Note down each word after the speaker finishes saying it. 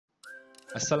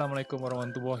Assalamualaikum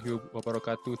warahmatullahi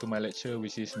wabarakatuh to my lecture,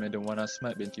 which is Madam Wan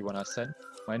Asmat binti Wan Hassan.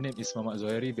 My name is Muhammad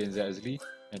Zuhairy bin Zaiazli,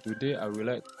 and today I would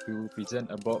like to present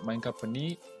about my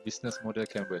company business model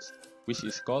canvas, which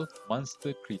is called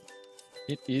Monster Cream.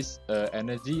 It is an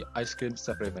energy ice cream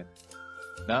supplement.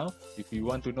 Now, if you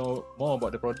want to know more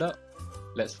about the product,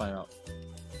 let's find out.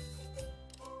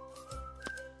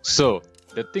 So,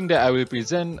 the thing that I will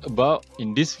present about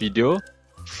in this video,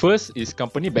 first is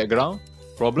company background,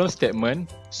 problem statement,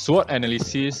 SWOT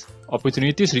analysis,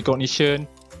 opportunities recognition,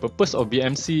 purpose of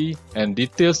BMC, and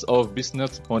details of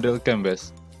business model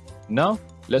canvas. Now,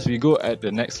 let's go at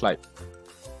the next slide.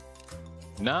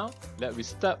 Now, let me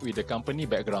start with the company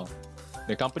background.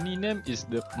 The company name is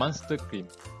the Monster Cream.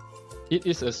 It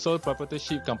is a sole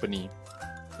proprietorship company.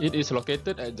 It is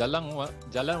located at Jalan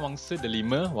Wangsa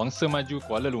Delima, Wangsa Maju,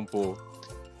 Kuala Lumpur.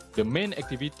 The main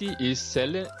activity is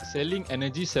selling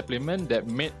energy supplement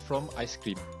that made from ice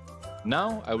cream.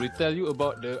 Now, I will tell you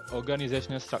about the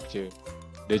organizational structure.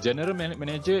 The general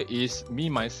manager is me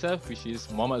myself, which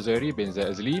is Muhammad Zuhairy bin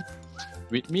Zaiazli.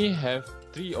 With me have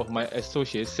three of my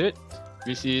associates,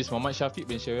 which is Muhammad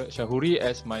Syafiq bin Shahuri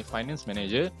as my finance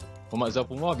manager, Muhammad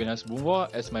Zapunwar bin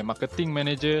Hasbunwar as my marketing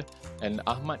manager, and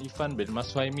Ahmad Ifan bin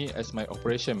Maswaimi as my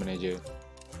operation manager.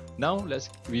 Now,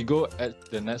 we go at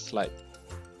the next slide.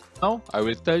 Now, I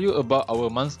will tell you about our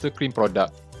Monster Cream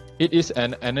product. It is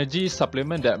an energy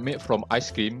supplement that made from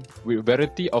ice cream with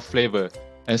variety of flavor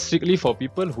and strictly for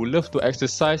people who love to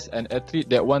exercise and athletes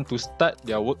that want to start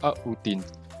their workout routine.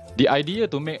 The idea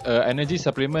to make an energy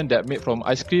supplement that made from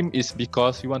ice cream is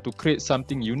because we want to create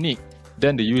something unique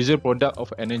than the usual product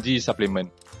of energy supplement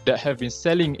that have been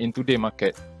selling in today's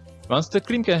market. Monster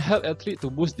Cream can help athletes to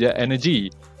boost their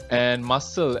energy and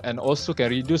muscle, and also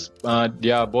can reduce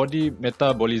their body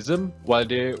metabolism while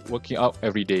they're working out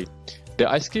every day. The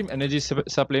ice cream energy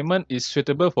supplement is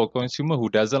suitable for consumer who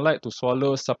doesn't like to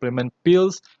swallow supplement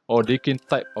pills or drinking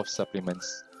type of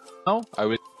supplements. Now,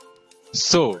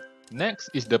 So, next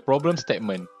is the problem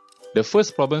statement. The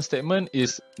first problem statement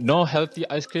is no healthy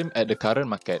ice cream at the current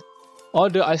market. All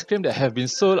the ice cream that have been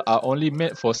sold are only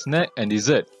made for snack and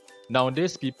dessert.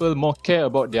 Nowadays, people more care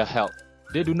about their health.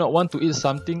 They do not want to eat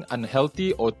something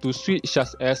unhealthy or too sweet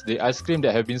such as the ice cream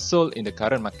that have been sold in the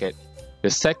current market. The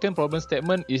second problem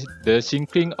statement is the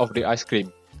shrinking of the ice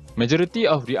cream. Majority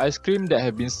of the ice cream that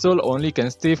have been sold only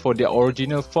can stay for their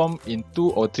original form in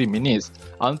 2 or 3 minutes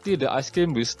until the ice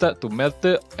cream will start to melt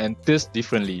and taste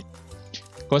differently.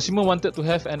 Consumer wanted to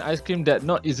have an ice cream that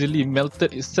not easily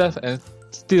melted itself and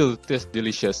still tastes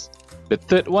delicious. The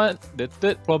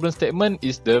third problem statement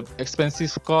is the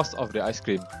expensive cost of the ice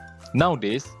cream.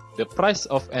 Nowadays, the price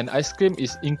of an ice cream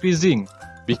is increasing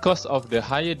because of the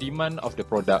higher demand of the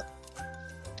product.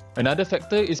 Another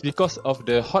factor is because of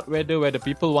the hot weather where the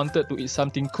people wanted to eat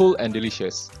something cool and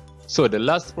delicious. So the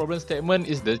last problem statement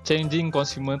is the changing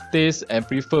consumer taste and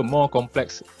prefer more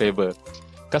complex flavor.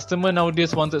 Customer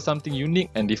nowadays wanted something unique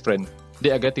and different.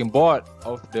 They are getting bored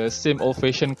of the same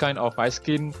old-fashioned kind of ice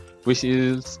cream which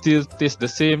is still taste the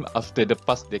same after the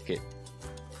past decade.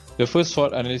 The first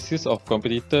SWOT analysis of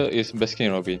competitor is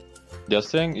Baskin-Robbins. Their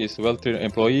strength is well-trained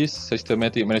employees,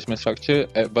 systematic management structure,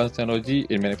 advanced technology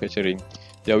in manufacturing.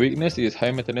 Their weakness is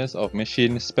high maintenance of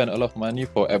machines, spend a lot of money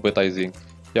for advertising.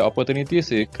 Their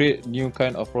opportunities is create new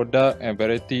kind of product and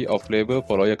variety of flavor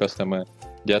for loyal customer.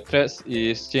 Their threats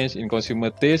is change in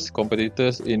consumer taste,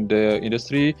 competitors in the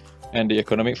industry, and the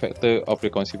economic factor of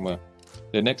the consumer.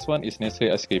 The next one is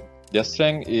Nestle ice cream. Their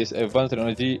strength is advanced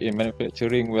technology in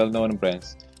manufacturing well-known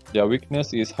brands. Their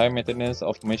weakness is high maintenance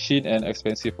of machine and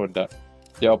expensive product.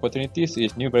 Their opportunities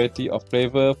is new variety of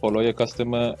flavor for loyal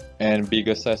customer and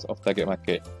bigger size of target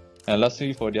market. And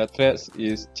lastly, for their threats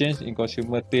is change in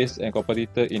consumer taste and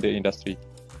competitor in the industry.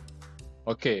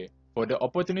 Okay, for the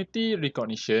opportunity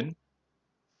recognition,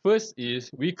 first is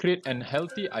we create an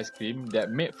healthy ice cream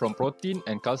that made from protein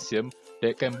and calcium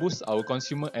that can boost our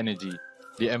consumer energy.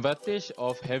 The advantage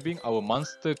of having our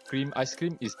Monster Cream ice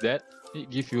cream is that it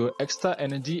gives you extra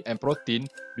energy and protein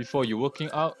before you working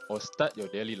out or start your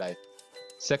daily life.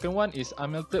 Second one is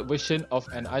unmelted version of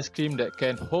an ice cream that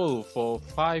can hold for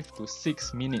 5 to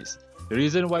 6 minutes. The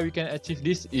reason why we can achieve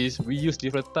this is we use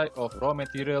different type of raw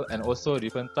material and also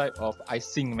different type of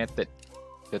icing method.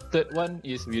 The third one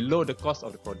is we lower the cost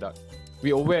of the product.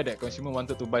 We are aware that consumer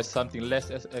wanted to buy something less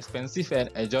expensive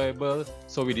and enjoyable,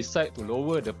 so we decide to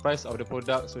lower the price of the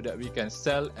product so that we can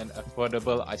sell an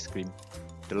affordable ice cream.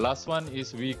 The last one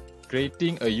is we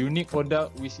creating a unique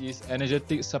product which is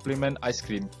energetic supplement ice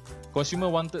cream. Consumer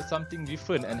wanted something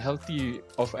different and healthy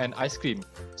of an ice cream,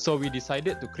 so we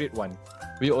decided to create one.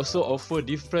 We also offer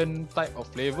different type of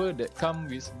flavor that come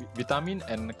with vitamin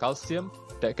and calcium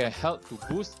that can help to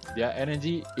boost their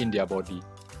energy in their body.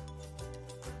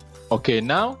 Okay,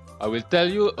 now I will tell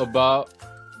you about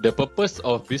the purpose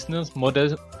of business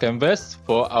model canvas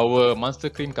for our Monster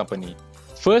Cream company.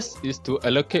 First is to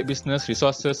allocate business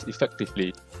resources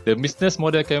effectively. The business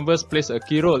model canvas plays a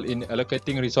key role in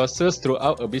allocating resources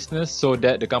throughout a business so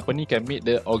that the company can meet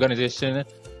the organizational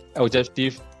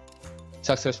objective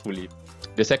successfully.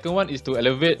 The second one is to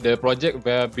elevate the project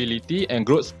viability and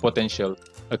growth potential.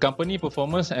 A company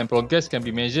performance and progress can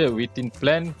be measured within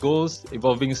planned goals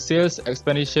involving sales,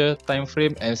 expenditure, time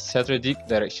frame, and strategic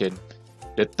direction.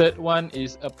 The third one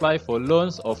is apply for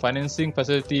loans or financing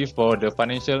facility for the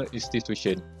financial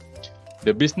institution.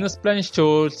 The business plan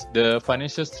shows the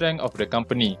financial strength of the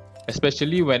company,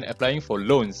 especially when applying for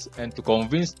loans and to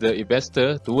convince the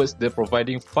investor towards the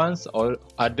providing funds or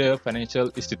other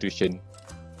financial institution.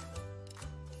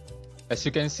 As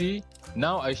you can see,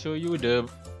 now I show you the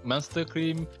Monster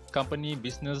Cream company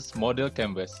business model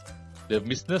canvas. The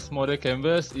business model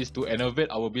canvas is to innovate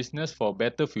our business for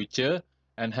better future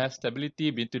and have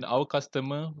stability between our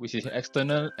customer, which is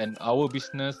external, and our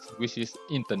business, which is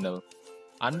internal.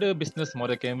 Under business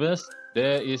model canvas,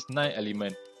 there is 9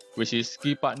 elements, which is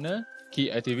key partner,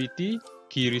 key activity,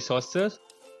 key resources,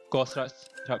 cost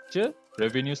structure,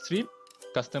 revenue stream,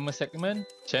 customer segment,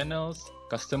 channels,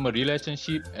 customer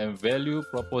relationship, and value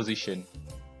proposition.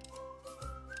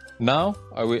 Now,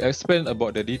 I will explain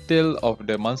about the detail of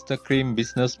the Monster Cream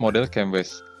business model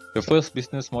canvas. The first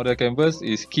business model canvas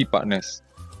is key partners.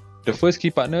 The first key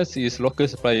partners is local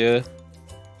supplier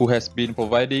who has been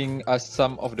providing us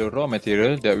some of the raw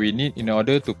material that we need in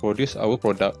order to produce our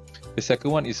product. The second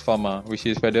one is Pharma, which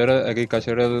is Federal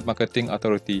Agricultural Marketing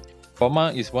Authority.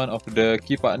 Pharma is one of the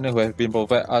key partners who have been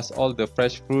provide us all the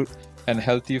fresh fruit and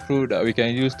healthy fruit that we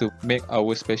can use to make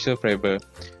our special flavor.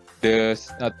 The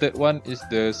third one is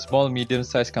the small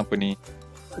medium-sized company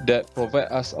that provide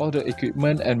us all the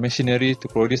equipment and machinery to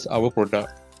produce our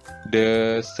product.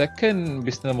 The second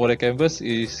business model canvas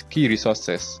is key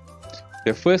resources.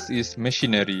 The first is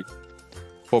machinery.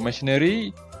 For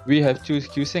machinery, we have choose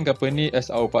QCN company as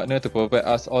our partner to provide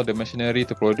us all the machinery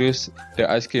to produce the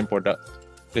ice cream product.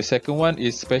 The second one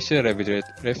is special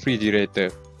refrigerator.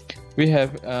 We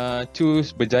have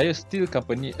choose Berjaya Steel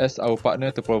company as our partner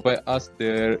to provide us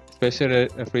the special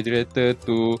refrigerator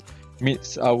to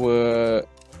meet our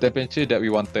temperature that we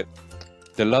wanted.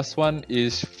 The last one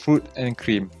is fruit and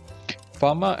cream.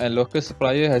 Pharma and local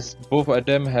supplier has both of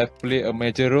them have played a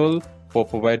major role for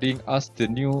providing us the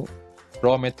new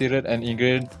raw material and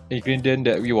ingredient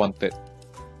that we wanted.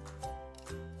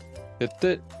 The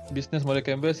third business model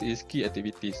canvas is key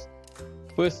activities.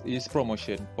 First is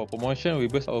promotion. For promotion, we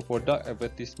boost our product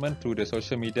advertisement through the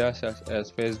social media such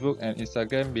as Facebook and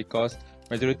Instagram because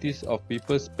majorities of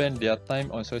people spend their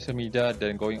time on social media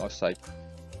than going outside.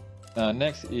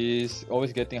 Next is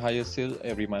always getting higher sales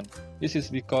every month. This is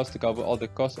because to cover all the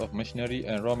costs of machinery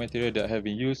and raw material that have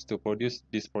been used to produce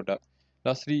this product.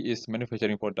 Lastly is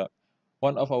manufacturing product.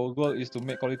 One of our goals is to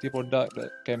make quality product that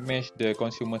can match the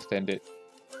consumer standard.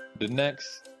 The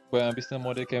next business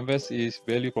model canvas is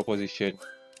value proposition.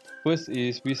 First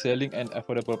is we selling an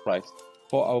affordable price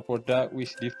for our product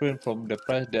which different from the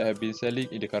price that have been selling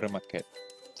in the current market.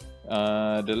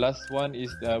 The last one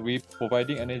is we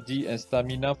providing energy and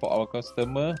stamina for our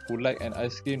customer who like an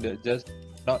ice cream that just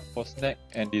not for snack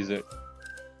and dessert.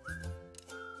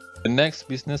 The next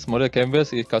business model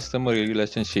canvas is customer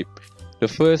relationship. The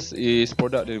first is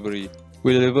product delivery.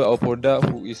 We deliver our product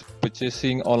who is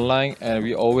purchasing online and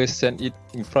we always send it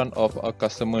in front of our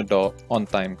customer door on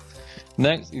time.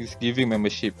 Next is giving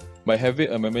membership. By having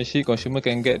a membership, consumer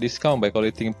can get discount by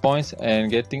collecting points and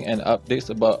getting an updates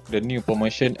about the new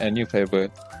promotion and new flavor.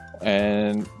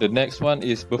 And the next one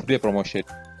is birthday promotion.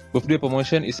 Birthday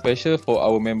promotion is special for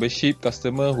our membership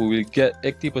customer who will get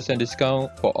 80%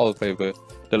 discount for all flavor.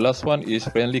 The last one is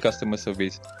friendly customer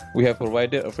service. We have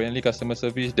provided a friendly customer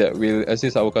service that will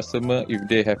assist our customer if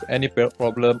they have any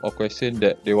problem or question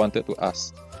that they wanted to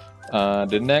ask.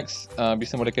 The next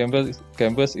business model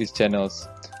canvas is channels.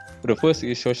 The first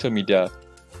is social media.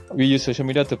 We use social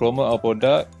media to promote our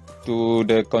product to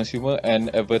the consumer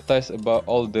and advertise about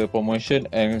all the promotion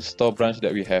and store branch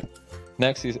that we have.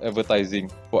 Next is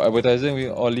advertising. For advertising, we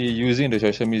only using the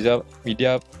social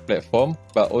media platform,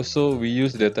 but also we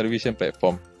use the television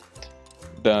platform.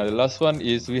 The last one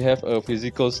is we have a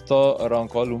physical store around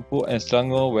Kuala Lumpur and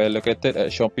Selangor, where located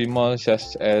at shopping malls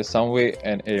such as Sunway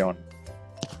and Aeon.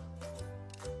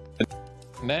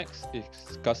 Next is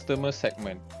customer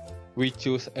segment. We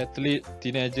choose athletes,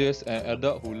 teenagers, and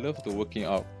adults who love to working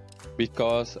out.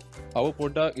 because our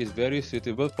product is very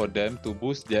suitable for them to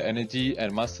boost their energy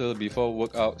and muscle before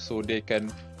workout so they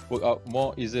can work out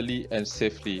more easily and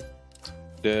safely.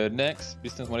 The next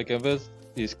business model canvas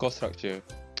is cost structure.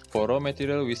 For raw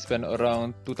material, we spend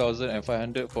around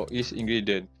 2,500 for each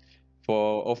ingredient.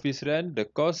 For office rent, the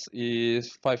cost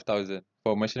is 5,000.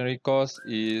 For machinery cost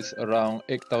is around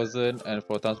 8,000, and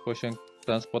for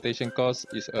transportation cost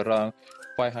is around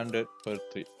 500 per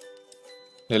trip.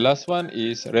 The last one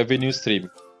is revenue stream.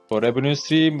 For revenue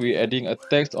stream, we adding a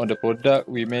tax on the product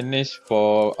we manage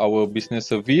for our business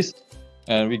service,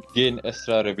 and we gain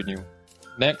extra revenue.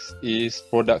 Next is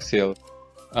product sale.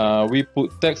 We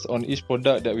put tax on each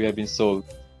product that we have been sold.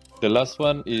 The last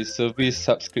one is service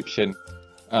subscription.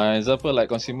 Example like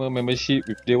consumer membership,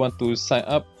 if they want to sign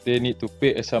up, they need to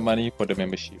pay extra money for the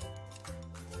membership.